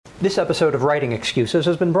This episode of Writing Excuses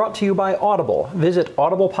has been brought to you by Audible. Visit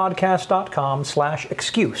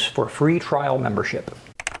audiblepodcast.com/excuse for free trial membership.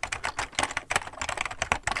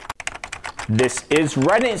 This is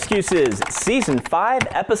Writing Excuses, Season 5,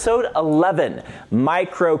 Episode 11,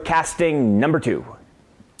 Microcasting number 2.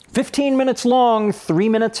 15 minutes long, 3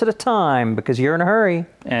 minutes at a time, because you're in a hurry.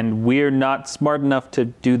 And we're not smart enough to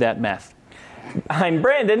do that math. I'm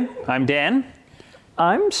Brandon. I'm Dan.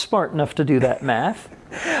 I'm smart enough to do that math.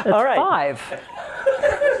 That's All right. 5.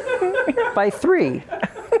 By 3.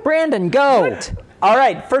 Brandon, go! All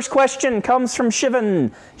right, first question comes from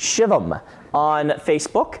Shivam on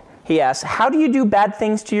Facebook. He asks, how do you do bad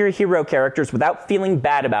things to your hero characters without feeling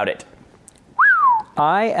bad about it?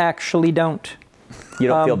 I actually don't. You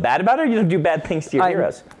don't feel bad about it, or you don't do bad things to your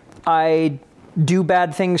heroes? I do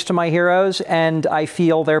bad things to my heroes, and I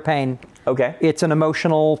feel their pain. Okay. It's an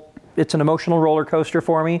emotional roller coaster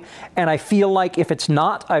for me, and I feel like if it's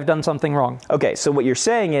not, I've done something wrong. Okay, so what you're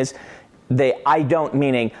saying is,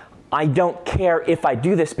 meaning I don't care if I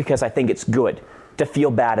do this because I think it's good to feel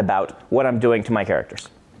bad about what I'm doing to my characters.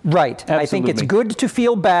 Right. Absolutely. I think it's good to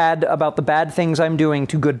feel bad about the bad things I'm doing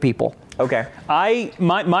to good people. Okay. My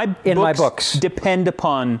books depend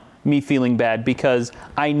upon me feeling bad because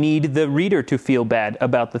I need the reader to feel bad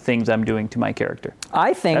about the things I'm doing to my character.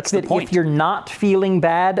 I think That's the that point. if you're not feeling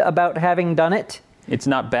bad about having done it, It's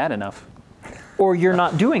not bad enough. or you're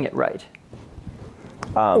not doing it right,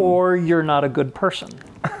 or you're not a good person.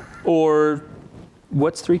 Or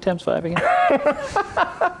what's 3 times 5 again?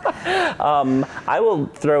 I will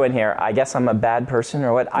throw in here, I guess I'm a bad person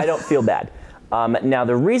or what. I don't feel bad. Now,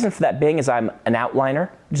 the reason for that being is I'm an outliner,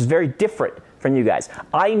 which is very different from you guys.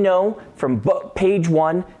 I know from page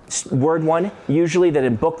 1, word 1, usually that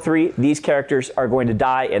in book 3, these characters are going to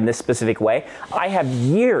die in this specific way. I have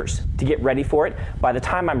years to get ready for it. By the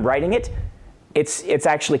time I'm writing it, it's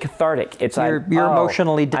actually cathartic. You're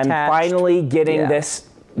emotionally detached. I'm finally getting this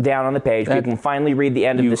down on the page. We can finally read the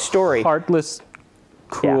end of the story. Heartless,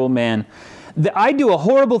 cruel man. I do a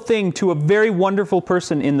horrible thing to a very wonderful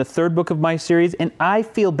person in the 3rd book of my series, and I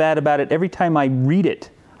feel bad about it every time I read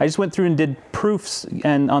it. I just went through and did proofs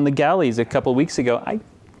on the galleys a couple of weeks ago. I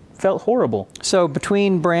felt horrible. So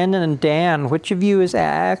between Brandon and Dan, which of you is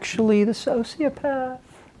actually the sociopath?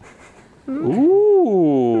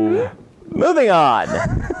 Ooh. Moving on.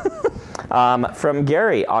 From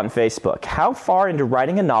Gary on Facebook. How far into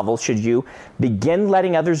writing a novel should you begin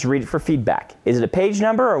letting others read it for feedback? Is it a page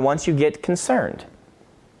number or once you get concerned?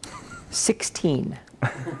 16.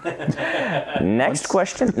 Next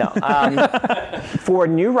question. No. For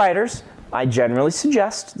new writers, I generally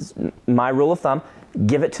suggest, my rule of thumb,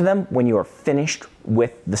 give it to them when you are finished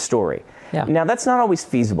with the story. Yeah. Now, that's not always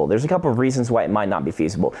feasible. There's a couple of reasons why it might not be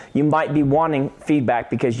feasible. You might be wanting feedback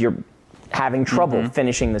because you're having trouble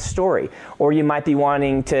finishing the story, or you might be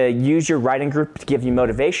wanting to use your writing group to give you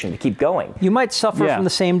motivation to keep going. You might suffer from the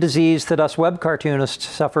same disease that us web cartoonists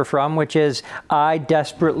suffer from, which is I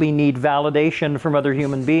desperately need validation from other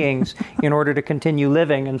human beings in order to continue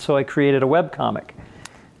living, and so I created a webcomic.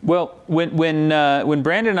 Well, when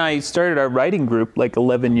Brandon and I started our writing group like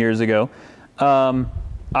 11 years ago,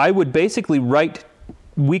 I would basically write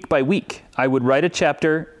week by week. I would write a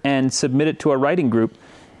chapter and submit it to our writing group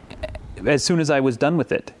as soon as I was done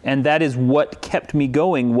with it. And that is what kept me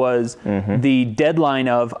going, was the deadline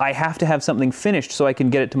of I have to have something finished so I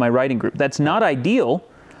can get it to my writing group. That's not ideal.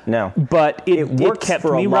 No. But it works kept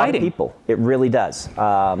for me a lot writing. of people. It really does.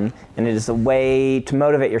 And it is a way to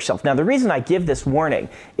motivate yourself. Now, the reason I give this warning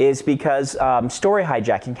is because story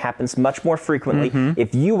hijacking happens much more frequently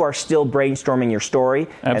if you are still brainstorming your story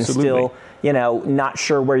and still, not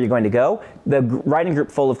sure where you're going to go. The writing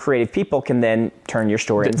group full of creative people can then turn your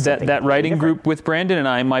story into something That writing different. group with Brandon and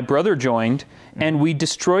I, my brother joined, and we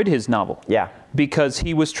destroyed his novel. Yeah. Because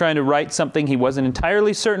he was trying to write something, he wasn't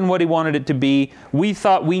entirely certain what he wanted it to be. We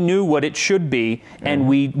thought we knew what it should be, and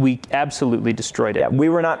we absolutely destroyed it. Yeah, we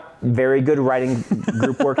were not very good writing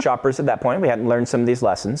group workshoppers at that point. We hadn't learned some of these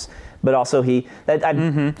lessons. But also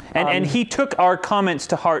And he took our comments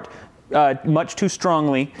to heart much too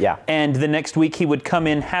strongly. Yeah. And the next week he would come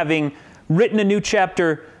in having written a new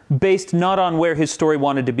chapter based not on where his story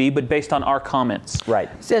wanted to be, but based on our comments. Right.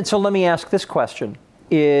 And so let me ask this question.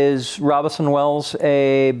 Is Robinson Wells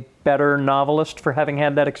a better novelist for having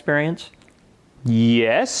had that experience?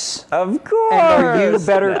 Yes. Of course. And are you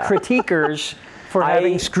better critiquers for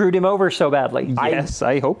having screwed him over so badly? Yes,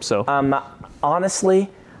 I hope so. Honestly,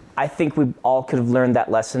 I think we all could have learned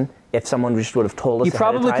that lesson if someone just would have told us. You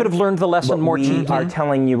probably could have learned the lesson more cheaply. We are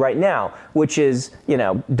telling you right now, which is,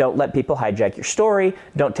 don't let people hijack your story.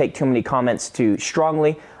 Don't take too many comments too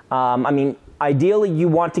strongly. Ideally, you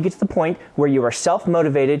want to get to the point where you are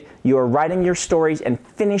self-motivated, you are writing your stories and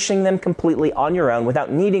finishing them completely on your own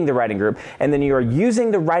without needing the writing group, and then you are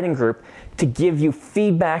using the writing group to give you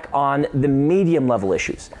feedback on the medium level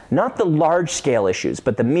issues. Not the large scale issues,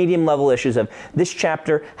 but the medium level issues of this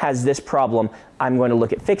chapter has this problem, I'm going to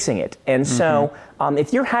look at fixing it. And so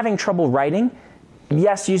if you're having trouble writing,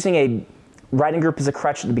 yes, using a writing group as a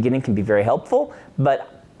crutch at the beginning can be very helpful,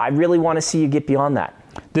 but I really want to see you get beyond that.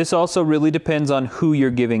 This also really depends on who you're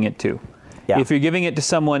giving it to. Yeah. If you're giving it to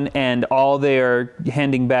someone and all they're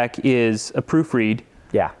handing back is a proofread,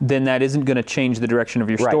 then that isn't going to change the direction of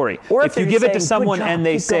your story. Or if you give it to someone and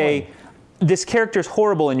they say, this character's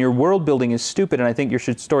horrible and your world building is stupid and I think your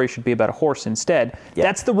story should be about a horse instead,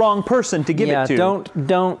 that's the wrong person to give it to.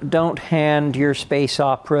 Don't hand your space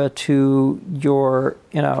opera to your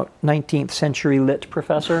 19th century lit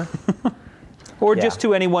professor. Or just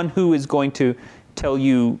to anyone who is going to tell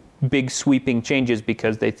you big sweeping changes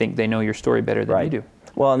because they think they know your story better than you do.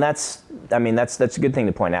 Well, and that's a good thing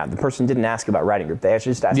to point out. The person didn't ask about writing group. They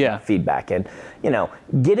actually just asked about feedback. And,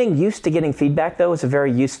 getting used to getting feedback, though, is a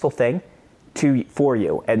very useful thing for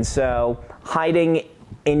you. And so hiding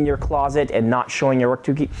in your closet and not showing your work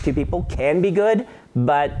to people can be good,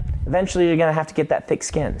 but eventually you're going to have to get that thick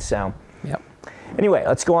skin. So anyway,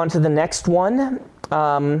 let's go on to the next one.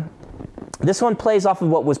 This one plays off of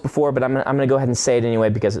what was before, but I'm going to go ahead and say it anyway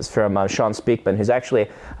because it's from Sean Speakman, who's actually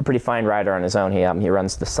a pretty fine writer on his own. He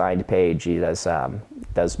runs the signed page. He does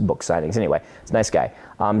book signings. Anyway, it's a nice guy.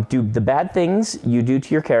 Do the bad things you do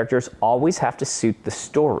to your characters always have to suit the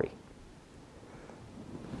story?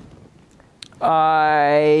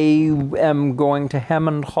 I am going to hem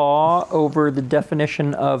and haw over the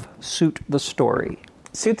definition of suit the story.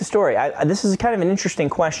 Suit the story. This is kind of an interesting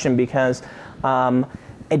question because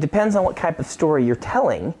it depends on what type of story you're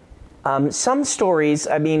telling. Some stories,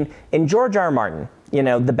 in George R. R. Martin,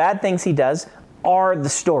 the bad things he does are the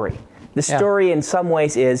story. The story in some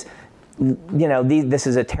ways is, this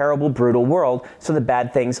is a terrible, brutal world, so the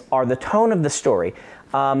bad things are the tone of the story.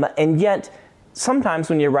 And yet, sometimes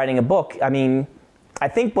when you're writing a book, I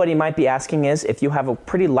think what he might be asking is, if you have a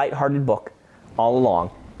pretty lighthearted book all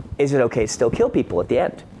along, is it okay to still kill people at the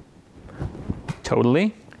end?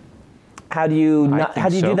 Totally. How do you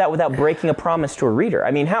do that without breaking a promise to a reader?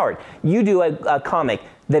 Howard, you do a comic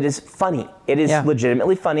that is funny. It is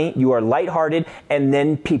legitimately funny. You are lighthearted, and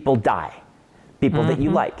then people die. People that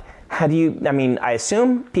you like. How do you? I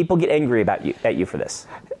assume people get angry at you for this.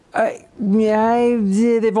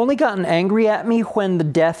 They've only gotten angry at me when the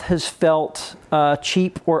death has felt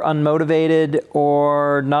cheap or unmotivated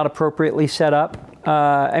or not appropriately set up.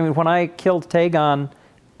 When I killed Tagon,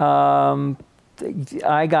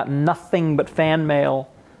 I got nothing but fan mail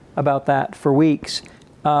about that for weeks.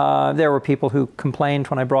 There were people who complained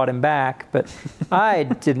when I brought him back, but I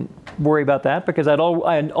didn't worry about that because I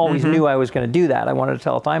always knew I was going to do that. I wanted to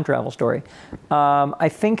tell a time travel story. I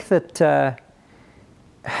think that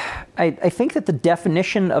the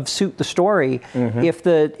definition of suit the story, if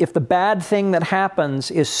the bad thing that happens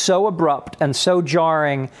is so abrupt and so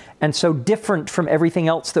jarring and so different from everything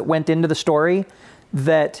else that went into the story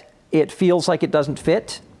that it feels like it doesn't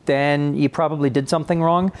fit, then you probably did something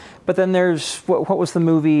wrong. But then there's, what was the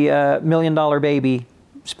movie, $1 Million Baby?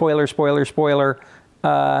 Spoiler.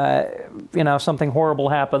 Something horrible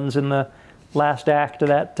happens in the last act of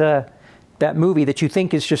that movie that you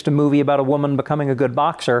think is just a movie about a woman becoming a good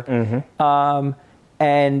boxer.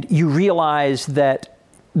 And you realize that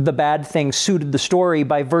the bad thing suited the story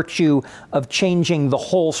by virtue of changing the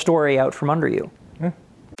whole story out from under you.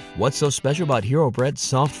 What's so special about Hero Bread's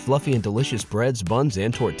soft, fluffy, and delicious breads, buns,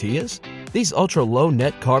 and tortillas? These ultra-low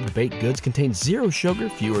net-carb baked goods contain zero sugar,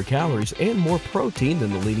 fewer calories, and more protein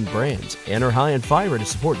than the leading brands, and are high in fiber to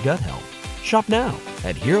support gut health. Shop now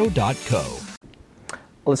at Hero.co.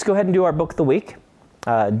 Let's go ahead and do our book of the week.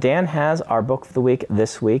 Dan has our book of the week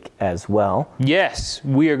this week as well. Yes,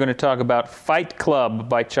 we are going to talk about Fight Club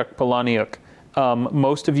by Chuck Palahniuk.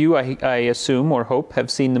 Most of you, I assume or hope,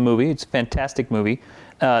 have seen the movie. It's a fantastic movie.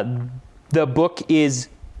 The book is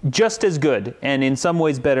just as good, and in some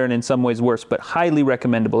ways better and in some ways worse, but highly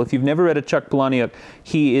recommendable. If you've never read a Chuck Palahniuk,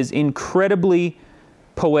 he is incredibly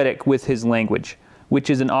poetic with his language,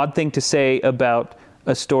 which is an odd thing to say about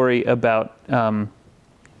a story about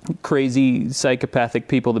crazy psychopathic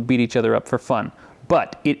people that beat each other up for fun.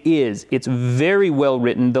 But it's very well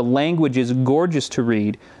written. The language is gorgeous to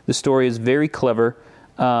read. The story is very clever.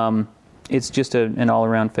 It's just an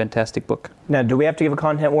all-around fantastic book. Now, do we have to give a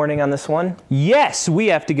content warning on this one? Yes, we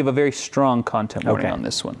have to give a very strong content warning on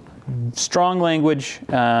this one. Strong language,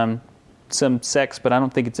 some sex, but I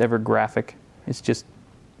don't think it's ever graphic. It's just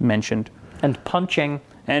mentioned. And punching.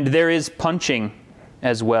 And there is punching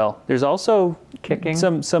as well. There's also Kicking,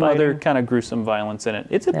 some biting. other kind of gruesome violence in it.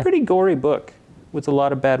 It's a pretty gory book with a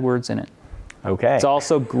lot of bad words in it. Okay. It's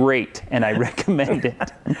also great, and I recommend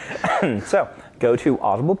it. So go to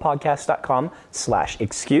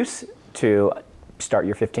audiblepodcast.com/excuse to start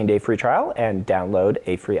your 15-day free trial and download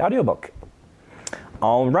a free audiobook.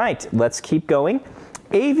 All right, let's keep going.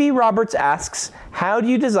 A.V. Roberts asks, how do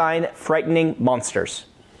you design frightening monsters?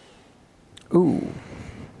 Ooh.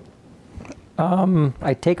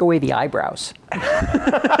 I take away the eyebrows. Hey,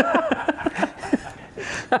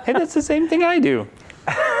 that's the same thing I do.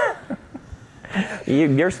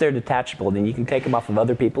 Yours, they're detachable. Then you can take them off of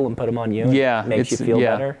other people and put them on you. Yeah, Makes you feel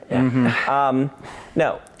better. Yeah. Mm-hmm.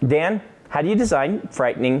 No, Dan, how do you design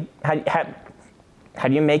frightening? How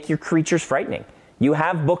do you make your creatures frightening? You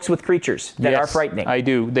have books with creatures that are frightening. I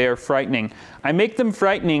do. They are frightening. I make them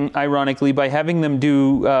frightening, ironically, by having them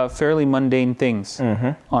do fairly mundane things,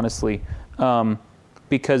 honestly,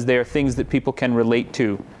 because they are things that people can relate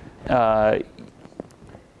to. A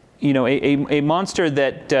monster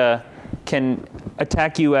that can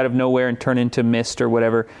attack you out of nowhere and turn into mist or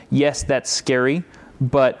whatever, yes, that's scary,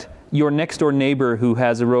 but your next-door neighbor who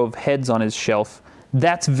has a row of heads on his shelf,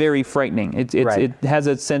 that's very frightening. It has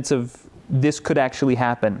a sense of this could actually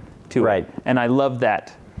happen to it. And I love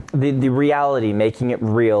that. The reality, making it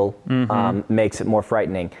real, makes it more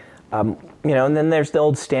frightening. And then there's the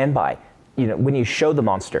old standby. When you show the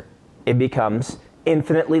monster, it becomes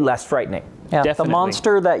infinitely less frightening. Yeah, Definitely. the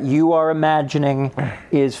monster that you are imagining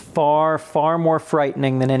is far, far more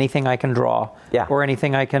frightening than anything I can draw or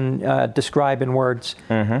anything I can describe in words.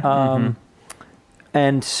 And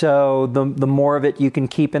so the more of it you can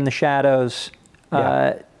keep in the shadows,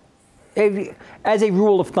 as a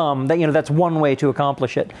rule of thumb, that's one way to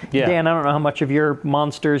accomplish it. Yeah. Dan, I don't know how much of your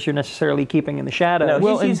monsters you're necessarily keeping in the shadows.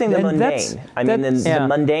 No, he's using the mundane. The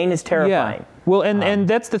mundane is terrifying. Yeah. Well, and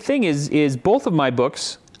that's the thing is both of my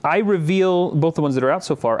books, I reveal, both the ones that are out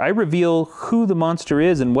so far, I reveal who the monster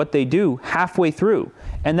is and what they do halfway through.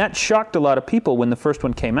 And that shocked a lot of people when the first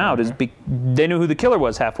one came out. They knew who the killer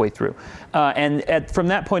was halfway through. From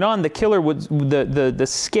that point on, the killer was, the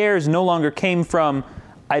scares no longer came from,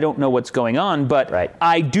 I don't know what's going on, but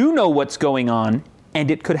I do know what's going on, and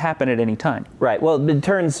it could happen at any time. Right. Well, it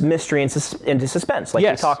turns mystery into suspense, like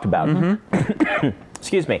we talked about.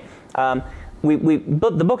 Excuse me.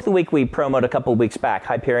 The book of the week we promoted a couple of weeks back,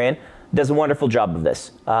 Hyperion, does a wonderful job of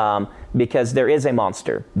this because there is a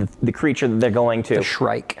monster, the creature that they're going to. The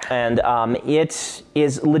Shrike. And it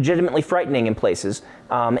is legitimately frightening in places,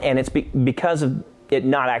 and it's because of it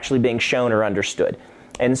not actually being shown or understood.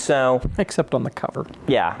 And so... Except on the cover.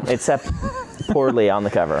 Yeah, except poorly on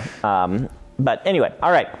the cover. But anyway,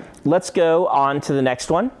 all right, let's go on to the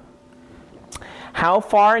next one. How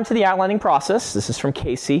far into the outlining process, this is from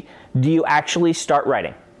Casey, do you actually start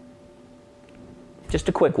writing? Just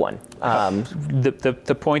a quick one.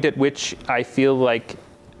 The point at which I feel like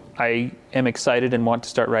I am excited and want to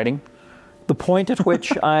start writing? The point at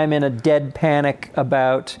which I'm in a dead panic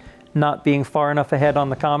about not being far enough ahead on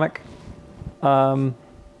the comic.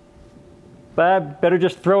 But I better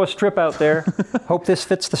just throw a strip out there. Hope this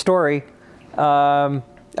fits the story. I've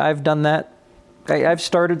done that. I've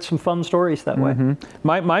started some fun stories that way.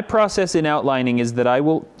 My process in outlining is that I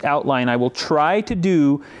will try to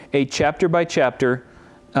do a chapter by chapter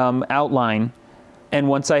outline, and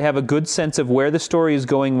once I have a good sense of where the story is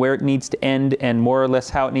going, where it needs to end, and more or less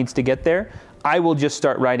how it needs to get there, I will just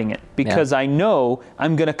start writing it because I know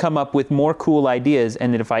I'm going to come up with more cool ideas,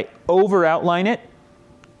 and that if I over outline it,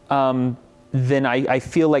 then I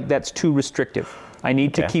feel like that's too restrictive. I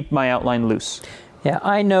need to keep my outline loose. Yeah,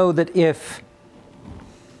 I know that if...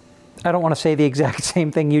 I don't want to say the exact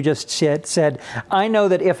same thing you just said. I know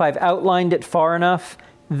that if I've outlined it far enough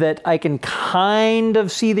that I can kind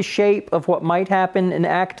of see the shape of what might happen in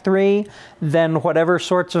Act 3, then whatever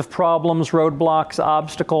sorts of problems, roadblocks,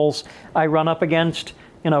 obstacles I run up against,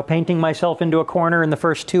 painting myself into a corner in the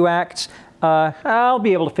first 2 acts, I'll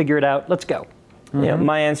be able to figure it out. Let's go.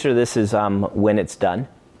 My answer to this is when it's done.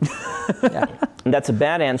 That's a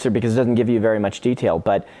bad answer because it doesn't give you very much detail,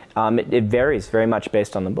 but it varies very much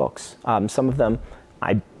based on the books. Some of them,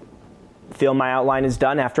 I feel my outline is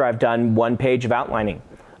done after I've done 1 page of outlining.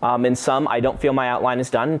 In some, I don't feel my outline is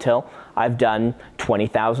done until I've done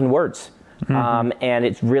 20,000 words. And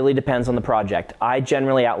it really depends on the project. I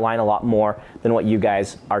generally outline a lot more than what you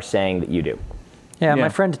guys are saying that you do. Yeah, my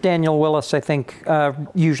friend Daniel Willis, I think,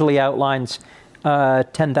 usually outlines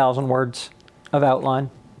 10,000 words of outline.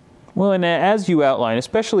 Well, and as you outline,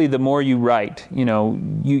 especially the more you write,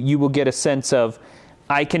 you will get a sense of,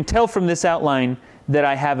 I can tell from this outline that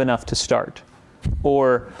I have enough to start.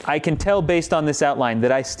 Or I can tell based on this outline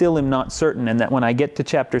that I still am not certain, and that when I get to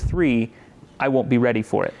chapter 3, I won't be ready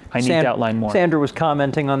for it. I need to outline more. Sandra was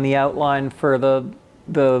commenting on the outline for the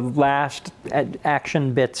last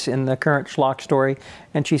action bits in the current Schlock story,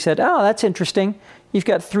 and she said, "Oh, that's interesting. You've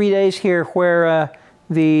got 3 days here where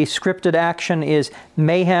the scripted action is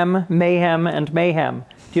mayhem, mayhem, and mayhem.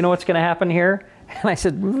 Do you know what's going to happen here?" And I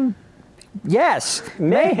said, "Yes,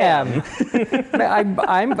 mayhem.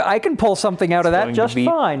 I can pull something out of that just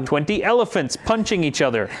fine. 20 elephants punching each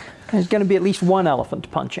other. There's going to be at least one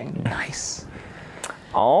elephant punching." Nice.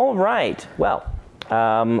 All right. Well,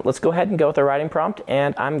 let's go ahead and go with our writing prompt,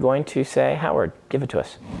 and I'm going to say, Howard, give it to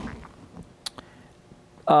us.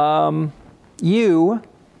 You,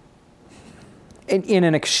 in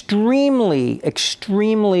an extremely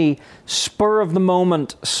spur of the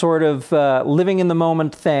moment sort of living in the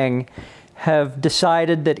moment thing, have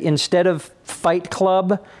decided that instead of Fight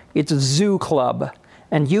Club, it's Zoo Club,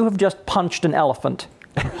 and you have just punched an elephant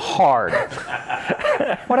hard.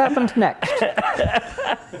 What happened next?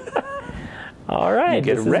 All right. You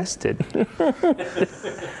get arrested.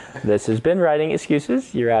 This has been Writing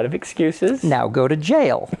Excuses. You're out of excuses. Now go to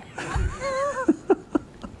jail.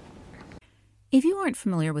 If you aren't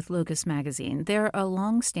familiar with Locus Magazine, they're a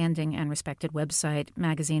long-standing and respected website,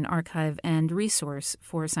 magazine, archive, and resource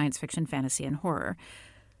for science fiction, fantasy, and horror.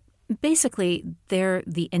 Basically, they're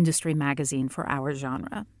the industry magazine for our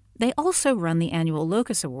genre. They also run the annual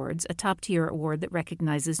Locus Awards, a top-tier award that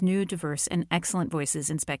recognizes new, diverse, and excellent voices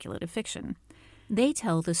in speculative fiction. They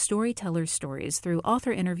tell the storyteller's stories through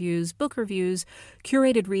author interviews, book reviews,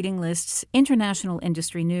 curated reading lists, international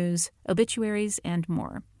industry news, obituaries, and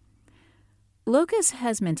more. Locus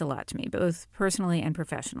has meant a lot to me, both personally and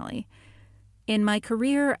professionally. In my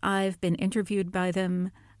career, I've been interviewed by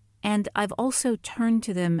them, and I've also turned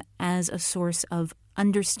to them as a source of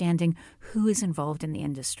understanding who is involved in the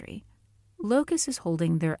industry. Locus is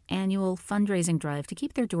holding their annual fundraising drive to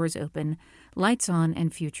keep their doors open, lights on,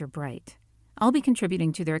 and future bright. I'll be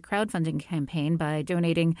contributing to their crowdfunding campaign by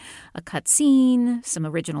donating a cut scene, some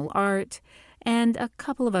original art, and a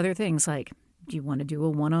couple of other things like, do you want to do a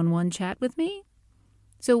one-on-one chat with me?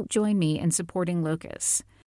 So join me in supporting Locus.